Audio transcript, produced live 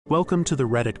Welcome to the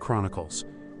Reddit Chronicles.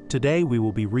 Today we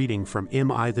will be reading from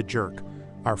Am I the Jerk?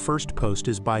 Our first post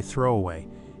is by Throwaway.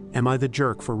 Am I the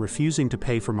jerk for refusing to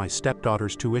pay for my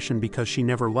stepdaughter's tuition because she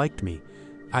never liked me?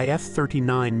 I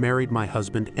F39 married my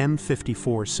husband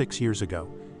M54 6 years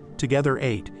ago. Together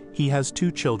 8, he has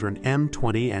 2 children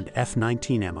M20 and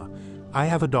F19 Emma. I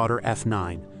have a daughter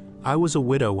F9. I was a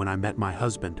widow when I met my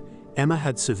husband. Emma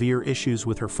had severe issues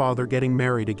with her father getting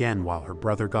married again while her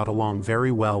brother got along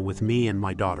very well with me and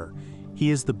my daughter.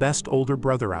 He is the best older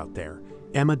brother out there.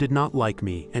 Emma did not like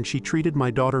me and she treated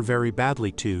my daughter very badly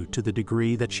too, to the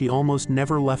degree that she almost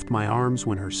never left my arms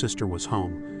when her sister was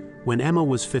home. When Emma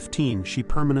was 15, she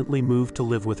permanently moved to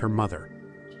live with her mother.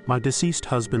 My deceased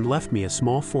husband left me a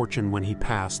small fortune when he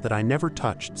passed that I never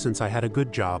touched since I had a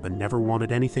good job and never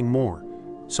wanted anything more.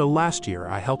 So last year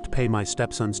I helped pay my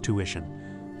stepson's tuition.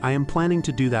 I am planning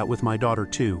to do that with my daughter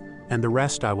too, and the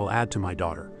rest I will add to my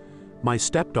daughter. My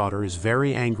stepdaughter is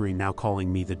very angry now,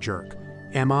 calling me the jerk.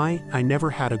 Am I? I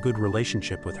never had a good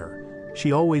relationship with her.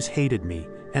 She always hated me,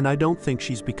 and I don't think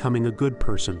she's becoming a good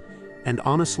person, and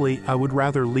honestly I would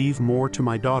rather leave more to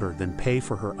my daughter than pay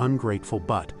for her ungrateful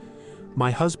butt. My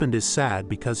husband is sad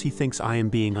because he thinks I am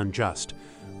being unjust.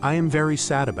 I am very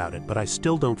sad about it, but I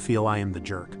still don't feel I am the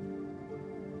jerk.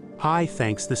 Hi,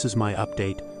 thanks, this is my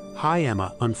update. Hi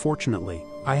Emma, unfortunately,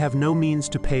 I have no means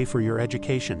to pay for your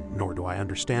education, nor do I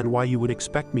understand why you would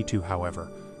expect me to. However,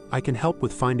 I can help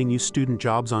with finding you student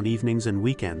jobs on evenings and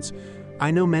weekends. I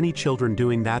know many children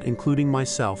doing that, including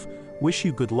myself. Wish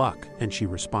you good luck, and she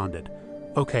responded,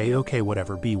 okay,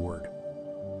 whatever, B-word.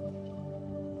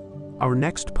 Our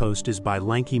next post is by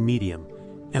Lanky Medium.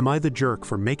 Am I the jerk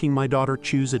for making my daughter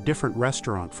choose a different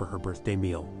restaurant for her birthday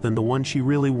meal than the one she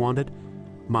really wanted?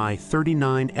 My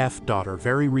 39F daughter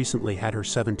very recently had her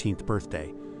 17th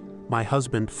birthday. My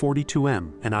husband,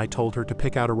 42M, and I told her to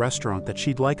pick out a restaurant that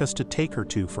she'd like us to take her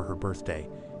to for her birthday.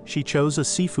 She chose a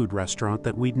seafood restaurant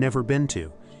that we'd never been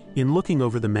to. In looking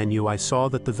over the menu, I saw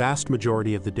that the vast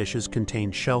majority of the dishes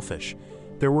contained shellfish.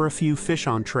 There were a few fish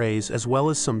entrees as well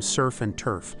as some surf and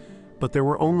turf, but there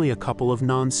were only a couple of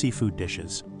non-seafood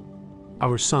dishes.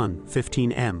 Our son,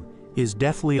 15M, is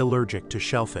deathly allergic to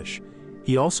shellfish.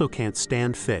 He also can't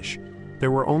stand fish. There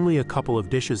were only a couple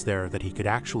of dishes there that he could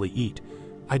actually eat.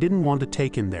 I didn't want to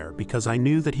take him there because I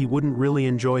knew that he wouldn't really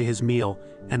enjoy his meal,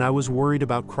 and I was worried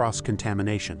about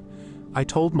cross-contamination. I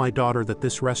told my daughter that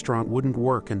this restaurant wouldn't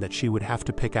work and that she would have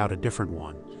to pick out a different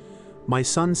one. My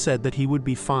son said that he would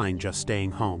be fine just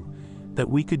staying home, that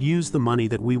we could use the money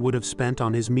that we would have spent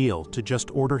on his meal to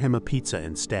just order him a pizza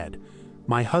instead.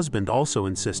 My husband also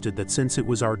insisted that since it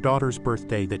was our daughter's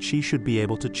birthday that she should be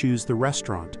able to choose the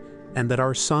restaurant, and that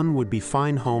our son would be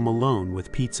fine home alone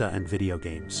with pizza and video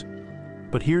games.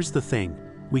 But here's the thing,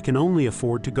 we can only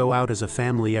afford to go out as a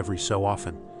family every so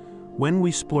often. When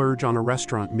we splurge on a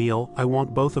restaurant meal, I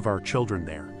want both of our children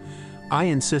there. I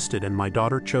insisted and my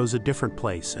daughter chose a different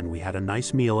place and we had a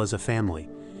nice meal as a family.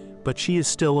 But she is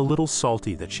still a little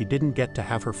salty that she didn't get to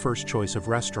have her first choice of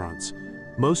restaurants.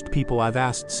 Most people I've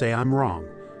asked say I'm wrong,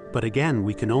 but again,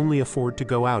 we can only afford to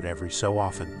go out every so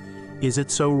often. Is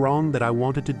it so wrong that I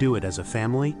wanted to do it as a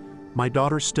family? My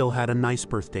daughter still had a nice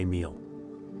birthday meal.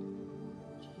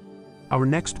 Our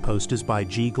next post is by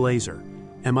G. Glazer.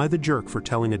 Am I the jerk for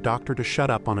telling a doctor to shut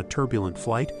up on a turbulent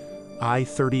flight? I,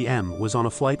 30M, was on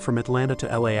a flight from Atlanta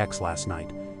to LAX last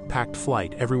night. Packed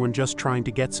flight, everyone just trying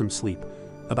to get some sleep.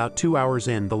 About 2 hours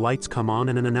in, the lights come on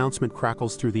and an announcement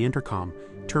crackles through the intercom.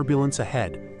 Turbulence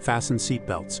ahead, fasten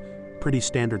seatbelts. Pretty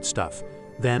standard stuff.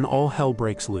 Then all hell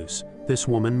breaks loose. This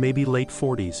woman, maybe late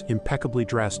 40s, impeccably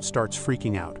dressed, starts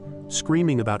freaking out,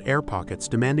 screaming about air pockets,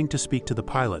 demanding to speak to the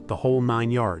pilot, the whole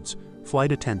 9 yards.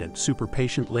 Flight attendant, super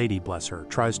patient lady, bless her,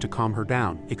 tries to calm her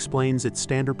down, explains it's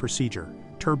standard procedure.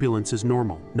 Turbulence is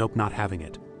normal, nope, not having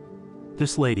it.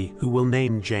 This lady, who we'll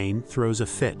name Jane, throws a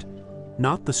fit.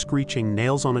 Not the screeching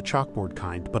nails on a chalkboard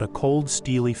kind, but a cold,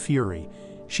 steely fury.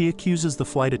 She accuses the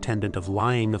flight attendant of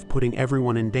lying, of putting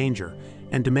everyone in danger,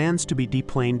 and demands to be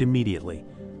deplaned immediately.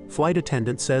 Flight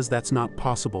attendant says that's not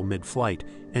possible mid-flight,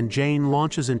 and Jane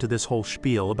launches into this whole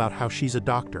spiel about how she's a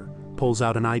doctor, pulls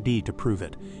out an ID to prove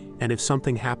it, and if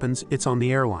something happens, it's on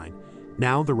the airline.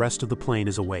 Now the rest of the plane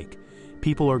is awake.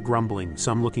 People are grumbling,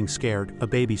 some looking scared, a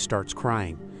baby starts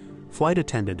crying. Flight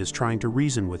attendant is trying to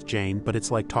reason with Jane, but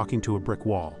it's like talking to a brick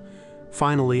wall.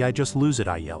 Finally, I just lose it,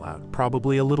 I yell out,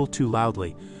 probably a little too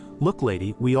loudly. Look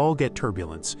lady, we all get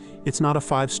turbulence. It's not a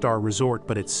 5-star resort,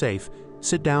 but it's safe.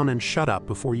 Sit down and shut up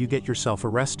before you get yourself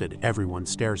arrested. Everyone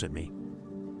stares at me.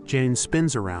 Jane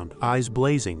spins around, eyes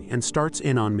blazing, and starts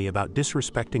in on me about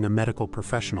disrespecting a medical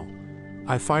professional.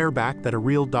 I fire back that a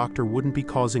real doctor wouldn't be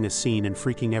causing a scene and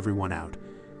freaking everyone out.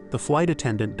 The flight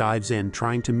attendant dives in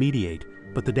trying to mediate,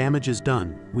 but the damage is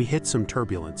done. We hit some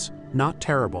turbulence. Not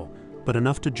terrible, but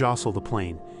enough to jostle the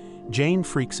plane. Jane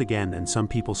freaks again and some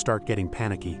people start getting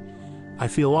panicky. I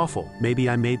feel awful, maybe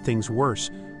I made things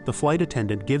worse. The flight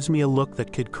attendant gives me a look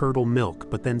that could curdle milk,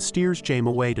 but then steers Jane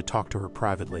away to talk to her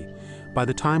privately. By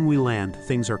the time we land,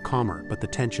 things are calmer, but the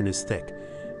tension is thick.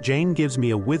 Jane gives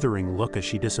me a withering look as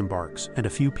she disembarks, and a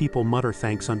few people mutter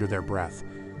thanks under their breath.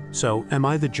 So, am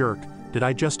I the jerk? Did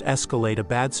I just escalate a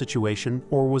bad situation,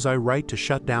 or was I right to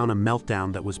shut down a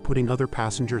meltdown that was putting other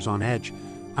passengers on edge?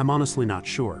 I'm honestly not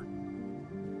sure.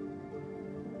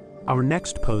 Our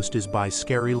next post is by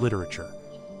Scary Literature.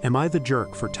 Am I the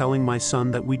jerk for telling my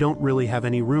son that we don't really have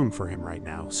any room for him right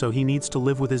now, so he needs to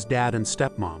live with his dad and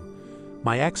stepmom?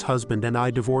 My ex-husband and I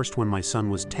divorced when my son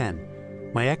was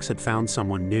 10. My ex had found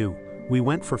someone new. We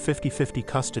went for 50-50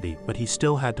 custody, but he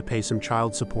still had to pay some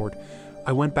child support.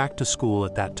 I went back to school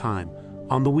at that time.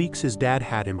 On the weeks his dad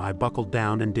had him, I buckled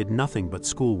down and did nothing but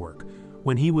schoolwork.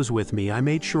 When he was with me, I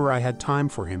made sure I had time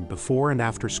for him before and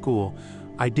after school.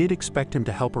 I did expect him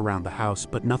to help around the house,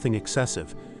 but nothing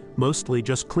excessive. Mostly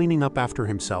just cleaning up after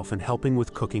himself and helping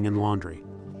with cooking and laundry.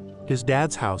 His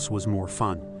dad's house was more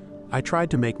fun. I tried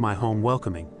to make my home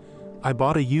welcoming. I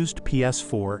bought a used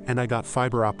PS4 and I got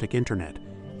fiber optic internet.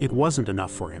 It wasn't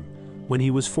enough for him. When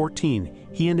he was 14,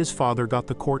 he and his father got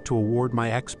the court to award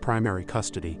my ex primary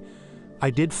custody. I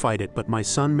did fight it, but my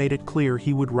son made it clear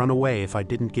he would run away if I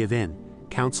didn't give in.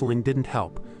 Counseling didn't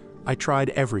help. I tried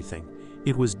everything.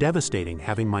 It was devastating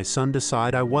having my son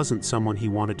decide I wasn't someone he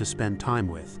wanted to spend time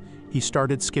with. He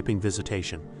started skipping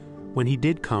visitation. When he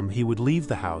did come, he would leave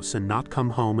the house and not come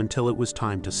home until it was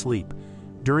time to sleep.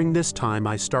 During this time,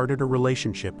 I started a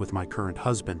relationship with my current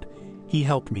husband. He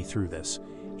helped me through this.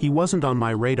 He wasn't on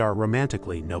my radar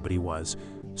romantically, nobody was,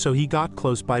 so he got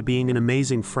close by being an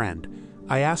amazing friend.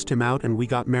 I asked him out and we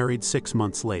got married 6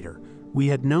 months later. We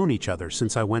had known each other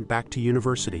since I went back to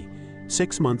university.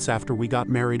 6 months after we got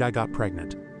married, I got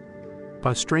pregnant.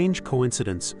 By strange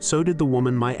coincidence, so did the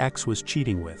woman my ex was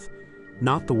cheating with.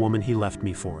 Not the woman he left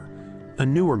me for. A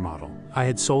newer model. I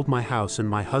had sold my house and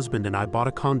my husband and I bought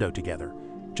a condo together.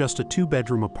 Just a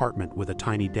 2-bedroom apartment with a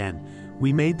tiny den.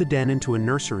 We made the den into a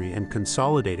nursery and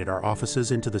consolidated our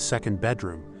offices into the 2nd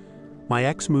bedroom. My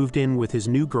ex moved in with his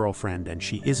new girlfriend and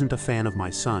she isn't a fan of my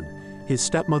son. His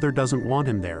stepmother doesn't want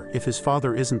him there if his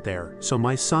father isn't there, so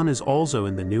my son is also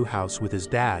in the new house with his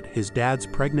dad's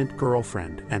pregnant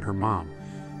girlfriend, and her mom.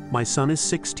 My son is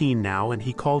 16 now and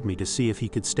he called me to see if he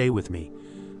could stay with me.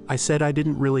 I said I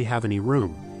didn't really have any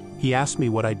room. He asked me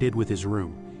what I did with his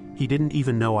room. He didn't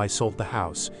even know I sold the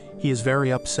house. He is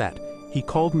very upset. He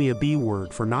called me a B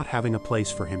word for not having a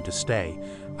place for him to stay.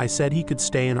 I said he could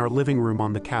stay in our living room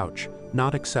on the couch.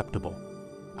 Not acceptable.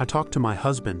 I talked to my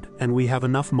husband, and we have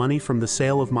enough money from the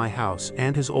sale of my house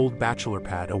and his old bachelor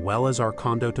pad as well as our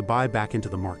condo to buy back into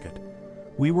the market.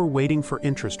 We were waiting for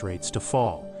interest rates to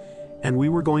fall, and we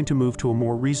were going to move to a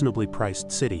more reasonably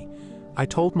priced city. I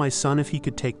told my son if he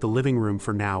could take the living room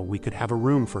for now, we could have a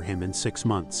room for him in 6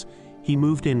 months. He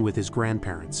moved in with his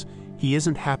grandparents. He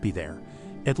isn't happy there.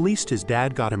 At least his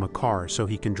dad got him a car so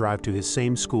he can drive to his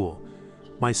same school.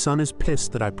 My son is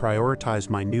pissed that I prioritized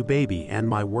my new baby and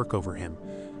my work over him.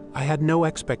 I had no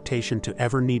expectation to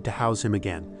ever need to house him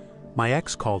again. My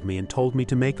ex called me and told me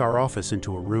to make our office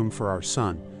into a room for our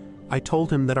son. I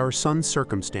told him that our son's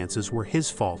circumstances were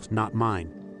his fault, not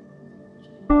mine.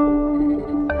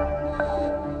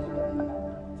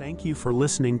 Thank you for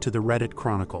listening to the Reddit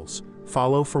Chronicles.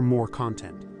 Follow for more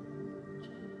content.